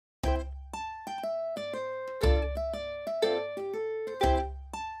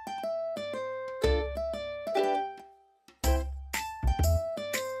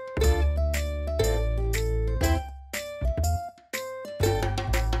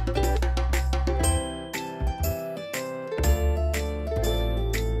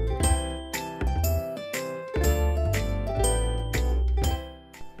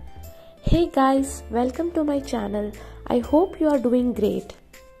guys, welcome to my channel. I hope you are doing great.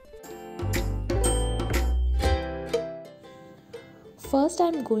 First, I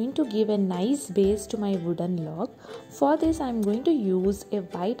am going to give a nice base to my wooden log. For this, I am going to use a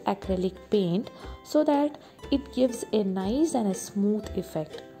white acrylic paint so that it gives a nice and a smooth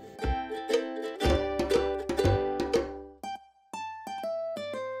effect.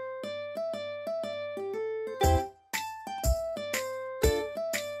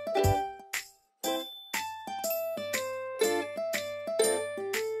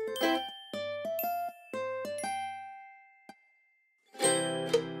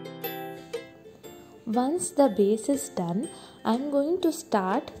 Once the base is done, I am going to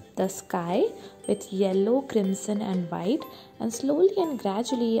start the sky with yellow, crimson and white, and slowly and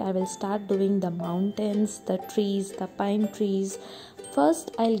gradually I will start doing the mountains, the trees, the pine trees.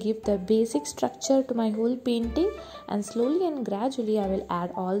 First I'll give the basic structure to my whole painting, and slowly and gradually I will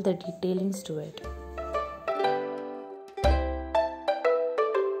add all the detailings to it.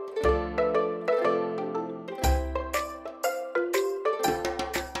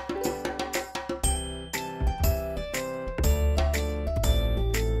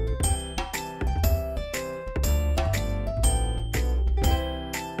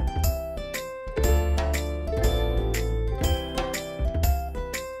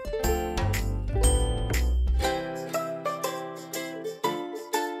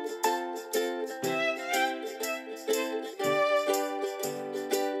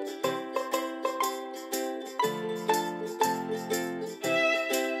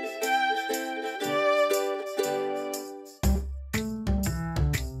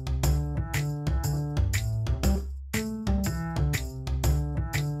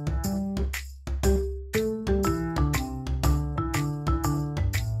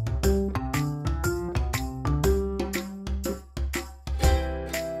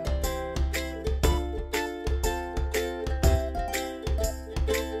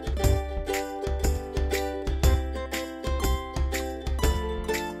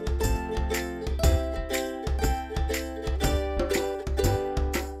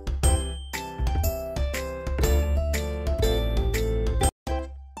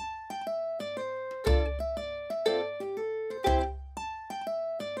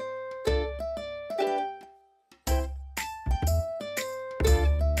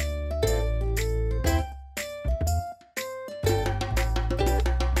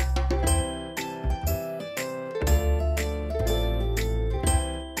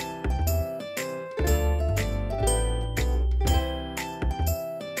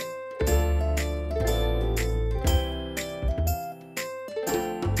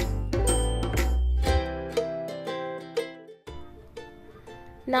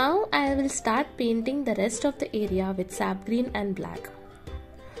 Now I will start painting the rest of the area with sap green and black.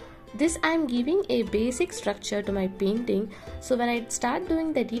 This I am giving a basic structure to my painting, so when I start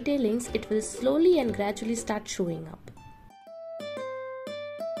doing the detailings, it will slowly and gradually start showing up.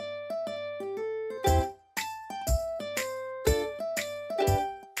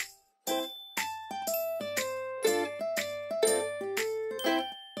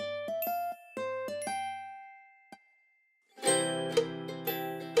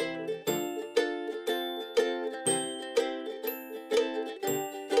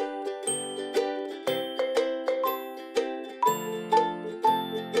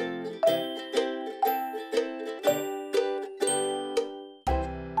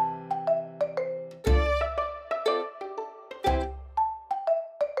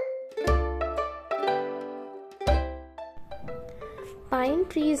 Pine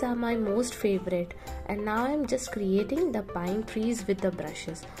trees are my most favorite, and now I am just creating the pine trees with the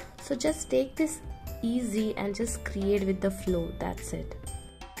brushes. So just take this easy and just create with the flow, that's it.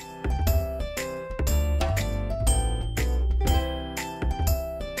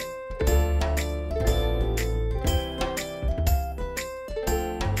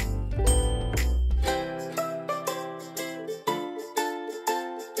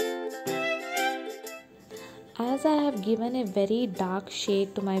 As I have given a very dark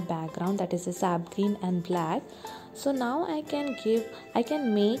shade to my background, that is a sap green and black, so now I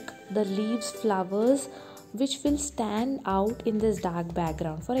can make the leaves flowers which will stand out in this dark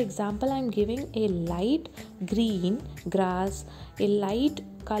background. For example, I am giving a light green grass, a light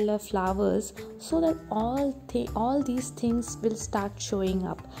color flowers, so that all these things will start showing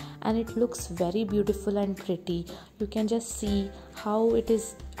up and it looks very beautiful and pretty. you can just see how it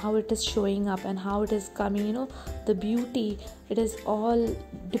is showing up and how it is coming, you know, the beauty. It is all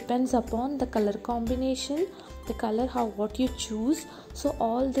depends upon the color combination, the color, how what you choose. So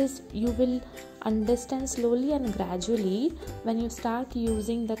all this you will understand slowly and gradually when you start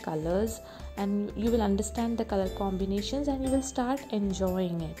using the colors, and you will understand the color combinations and you will start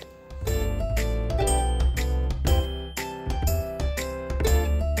enjoying it.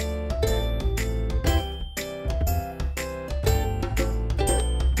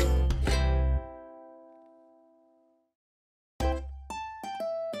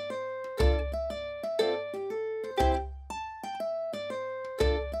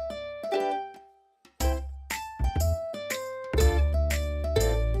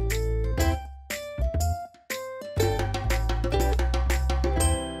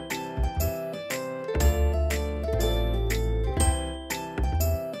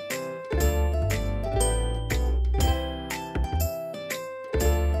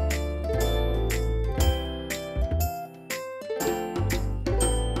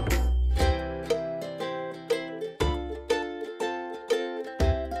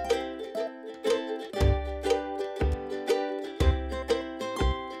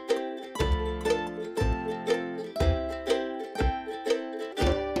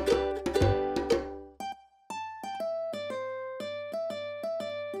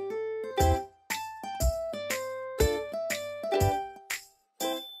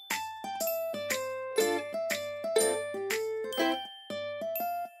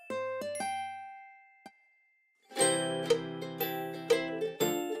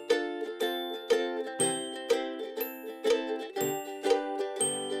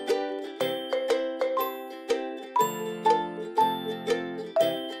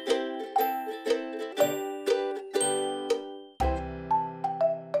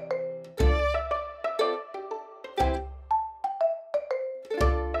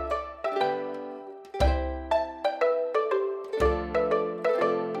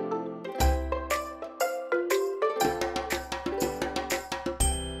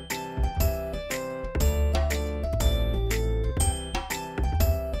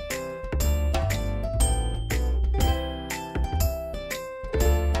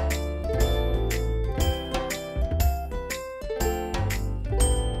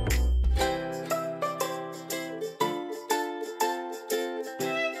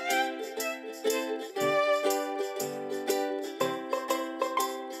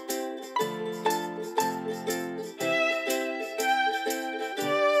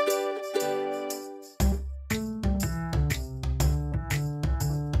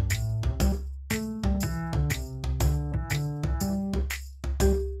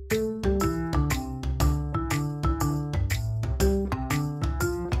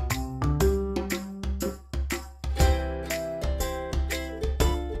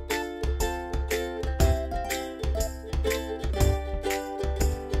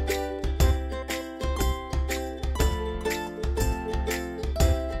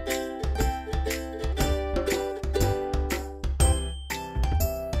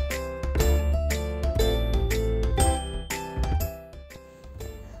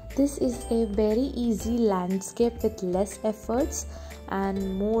 This is a very easy landscape with less efforts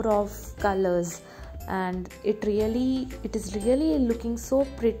and more of colors, and it is really looking so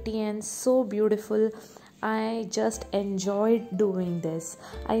pretty and so beautiful. I just enjoyed doing this.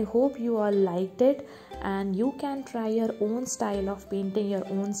 I hope you all liked it, and you can try your own style of painting, your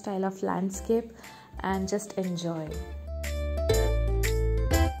own style of landscape, and just enjoy.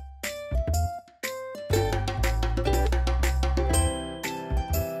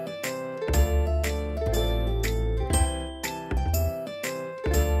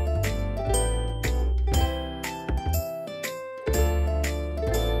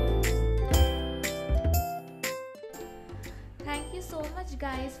 Thank you so much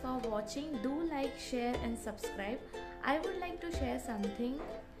guys for watching. Do like, share and subscribe. I would like to share something.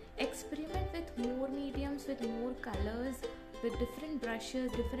 Experiment with more mediums, with more colors, with different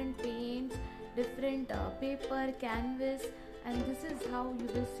brushes, different paints, different paper, canvas, and this is how you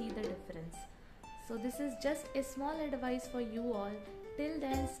will see the difference. So this is just a small advice for you all. Till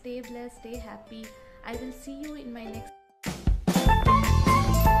then, stay blessed, stay happy. I will see you in my next